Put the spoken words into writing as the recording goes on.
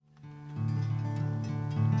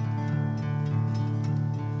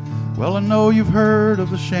Well, I know you've heard of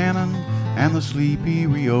the Shannon and the sleepy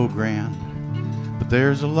Rio Grande, but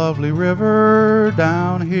there's a lovely river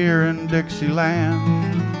down here in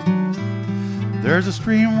Dixieland. There's a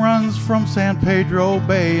stream runs from San Pedro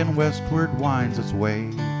Bay and westward winds its way.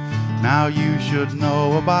 Now you should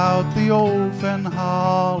know about the Old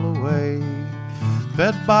Fenholloway.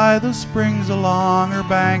 Fed by the springs along her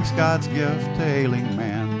banks, God's gift to ailing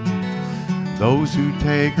man. Those who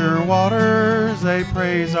take her waters, they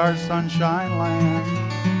praise our sunshine land.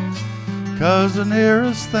 'Cause the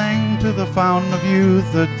nearest thing to the fountain of youth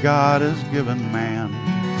that God has given man,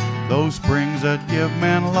 those springs that give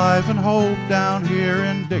men life and hope down here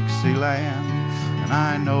in Dixieland. And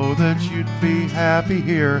I know that you'd be happy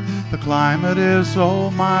here, the climate is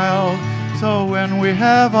so mild. So when we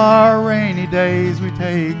have our rainy days, we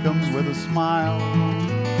take 'em with a smile.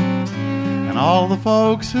 And all the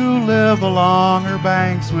folks who live along her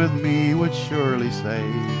banks with me would surely say,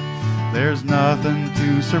 there's nothing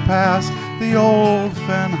to surpass the Old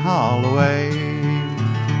Fenholloway.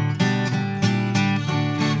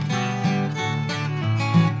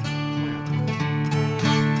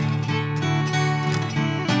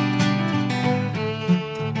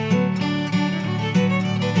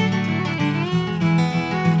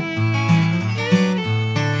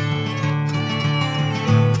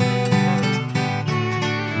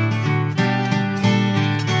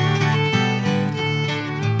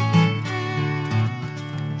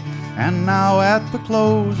 And now at the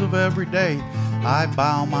close of every day, I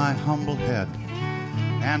bow my humble head,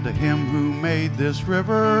 and to him who made this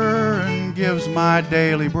river and gives my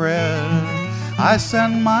daily bread, I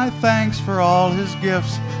send my thanks for all his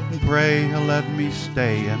gifts, and pray he'll let me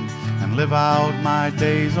stay and live out my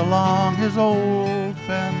days along his Old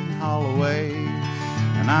Fenholloway.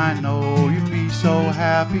 And I know you'd be so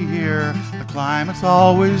happy here, the climate's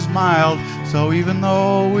always mild, so even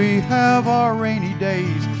though we have our rainy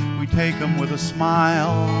days, we take 'em with a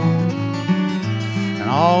smile. And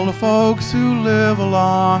all the folks who live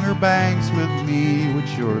along her banks with me would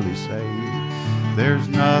surely say, there's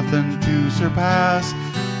nothing to surpass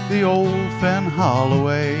the Old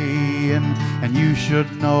Fenholloway. And you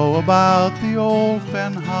should know about the Old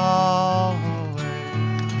Fenholloway.